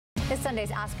This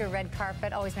Sunday's Oscar red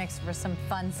carpet always makes for some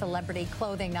fun celebrity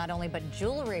clothing, not only, but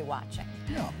jewelry watching.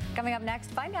 Yeah. Coming up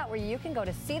next, find out where you can go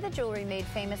to see the jewelry made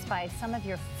famous by some of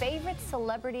your favorite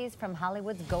celebrities from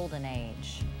Hollywood's golden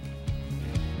age.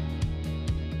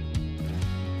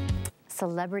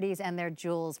 Celebrities and their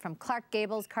jewels, from Clark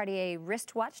Gable's Cartier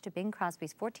wristwatch to Bing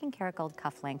Crosby's 14-karat gold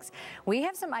cufflinks. We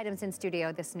have some items in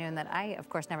studio this noon that I, of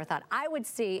course, never thought I would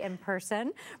see in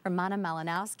person. Romana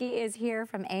Malinowski is here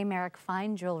from Marek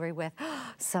Fine Jewelry with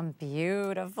some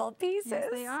beautiful pieces. Yes,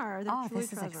 they are. They're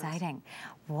this is treasures. exciting.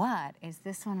 What is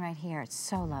this one right here? It's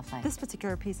so lovely. This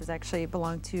particular piece is actually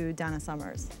belonged to Donna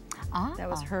Summers. Oh, that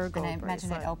was her gold and I imagine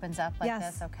bracelet. it opens up like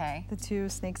Yes. this, okay. The two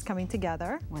snakes coming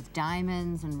together. With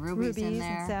diamonds and rubies in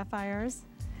there. And sapphires.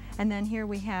 And then here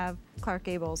we have Clark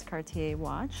Gable's Cartier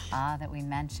watch. That we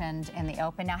mentioned in the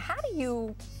open. Now, how do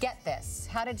you get this?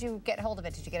 How did you get hold of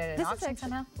it? Did you get it at an auction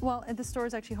somehow? Well, the store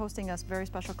is actually hosting a very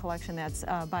special collection that's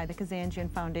by the Kazanjian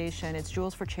Foundation. It's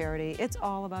Jewels for Charity. It's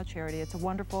all about charity. It's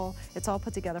all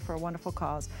put together for a wonderful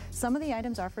cause. Some of the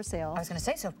items are for sale. I was going to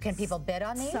say, so can people bid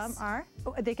on these? Some are.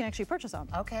 They can actually purchase them.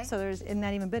 Okay. So there's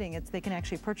not even bidding. They can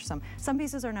actually purchase them. Some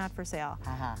pieces are not for sale.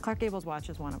 Clark Gable's watch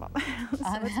is one of them.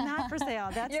 So it's not for sale.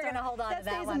 You're going to hold on to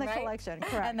that one, in the right? collection,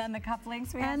 correct. And then the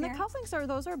cufflinks we have And here? the cufflinks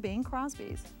those are Bing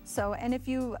Crosby's. So, and if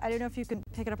you, I don't know if you can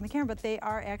pick it up on the camera, but they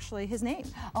are actually his name.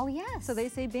 Oh, yes. So they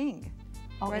say Bing.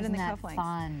 Right in the cufflinks.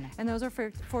 Fun? And those are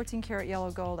for 14-karat yellow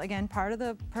gold. Again, part of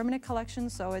the permanent collection,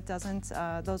 so it doesn't,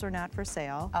 those are not for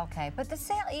sale. Okay, but the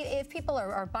sale, if people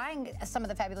are buying some of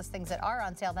the fabulous things that are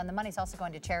on sale, then the money's also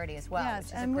going to charity as well, Yes, which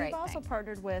is and a great we've also thing.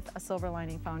 partnered with a Silver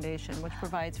Lining Foundation, which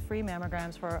provides free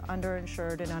mammograms for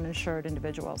underinsured and uninsured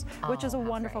individuals, which is a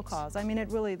wonderful cause. I mean,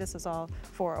 this is all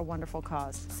for a wonderful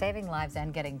cause. Saving lives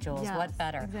and getting jewels, Yes, what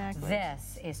better? Exactly.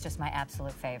 This is just my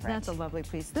absolute favorite. That's a lovely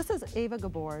piece. This is Eva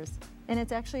Gabor's, and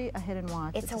it's actually a hidden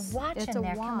watch. It's a watch in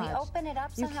there. Can we open it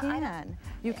up somehow? You can.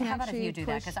 You can How about actually if you do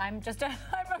that? Because I'm just, I'm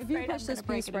afraid if you push this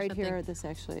piece right here, this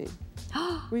actually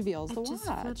reveals the watch. Just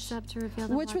flips up to reveal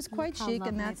the which watch. was quite chic,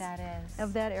 and that's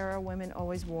of that era. Women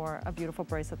always wore a beautiful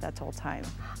bracelet that whole time.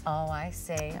 Oh, I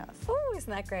see. Yes. Ooh,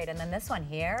 isn't that great? And then this one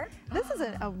here. This is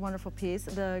a wonderful piece.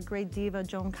 The great diva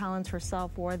Joan Collins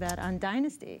herself wore that on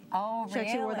Dynasty. Oh, really? She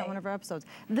actually wore that one of her episodes.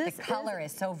 The color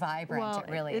is so vibrant. Well, it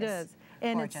really is. It is.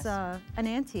 And gorgeous. It's an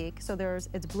antique, so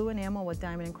it's blue enamel with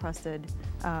diamond encrusted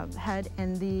head,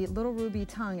 and the little ruby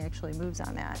tongue actually moves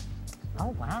on that.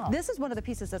 Oh, wow. This is one of the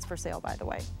pieces that's for sale, by the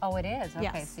way. Oh, it is? Okay,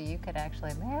 yes. So you could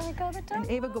actually, there we go, the tongue.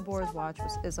 And Eva Gabor's watch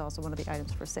is also one of the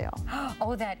items for sale.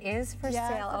 Oh, that is for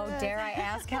sale. Oh, is. dare I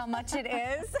ask how much it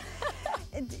is?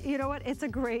 You know what? It's a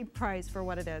great price for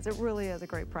what it is. It really is a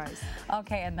great price.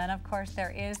 Okay, and then of course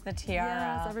there is the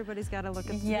tiara. Yes, everybody's got to look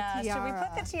at the tiara. Should we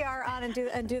put the tiara on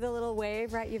and do the little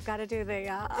wave, right? You've got to do the...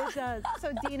 It does.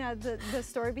 So Dina, the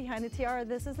story behind the tiara,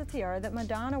 this is the tiara that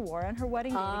Madonna wore on her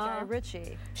wedding day to Guy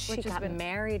Ritchie. She got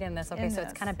married in this. Okay, so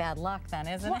it's kind of bad luck then,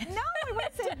 isn't it? No, I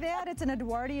wouldn't say that. It's an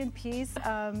Edwardian piece.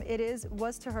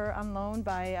 Was to her on loan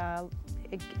by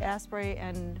Asprey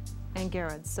and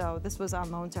Garrett. So this was on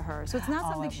loan to her. So it's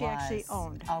not something she actually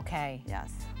owned. Okay.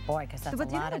 Yes. Boy, because that's a lot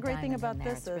of diamonds in there. But you know the great thing about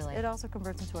this is it also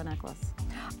converts into a necklace.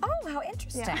 Oh, how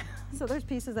interesting. Yeah. So there's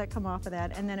pieces that come off of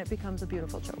that, and then it becomes a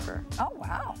beautiful choker. Oh,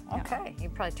 wow. Okay. You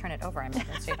probably turn it over, I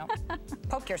imagine, so you don't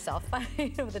poke yourself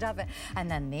with the top of it. And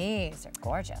then these are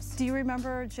gorgeous. Do you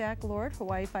remember Jack Lord,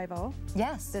 Hawaii 5-0?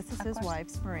 Yes. This is his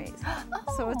wife's, Marie's.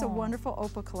 So it's a wonderful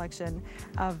opal collection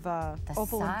of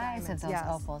opal and diamonds. The size of those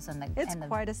opals and the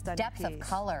quite a stunning depth of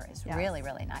color is really,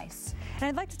 really nice. And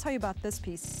I'd like to tell you about this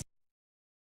piece.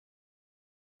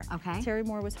 Okay. Terry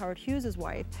Moore was Howard Hughes'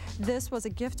 wife. This was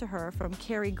a gift to her from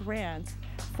Cary Grant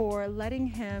for letting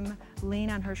him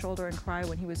lean on her shoulder and cry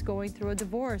when he was going through a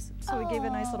divorce. So he gave a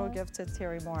nice little gift to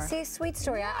Terry Moore. See, sweet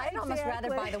story. I'd almost rather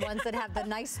buy the ones that have the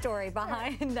nice story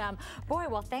behind them. Boy,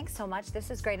 well, thanks so much.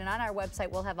 This is great. And on our website,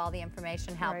 we'll have all the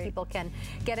information how people can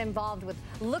get involved with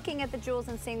looking at the jewels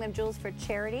and seeing them. Jewels for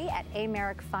Charity at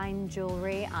Marek Fine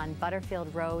Jewelry on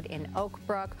Butterfield Road in Oak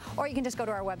Brook. Or you can just go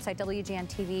to our website,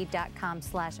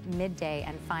 WGNTV.com/midday,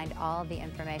 and find all the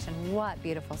information. What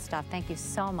beautiful stuff. Thank you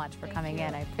so much for coming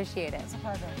in. I appreciate it. It's a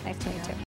pleasure. Nice to meet you.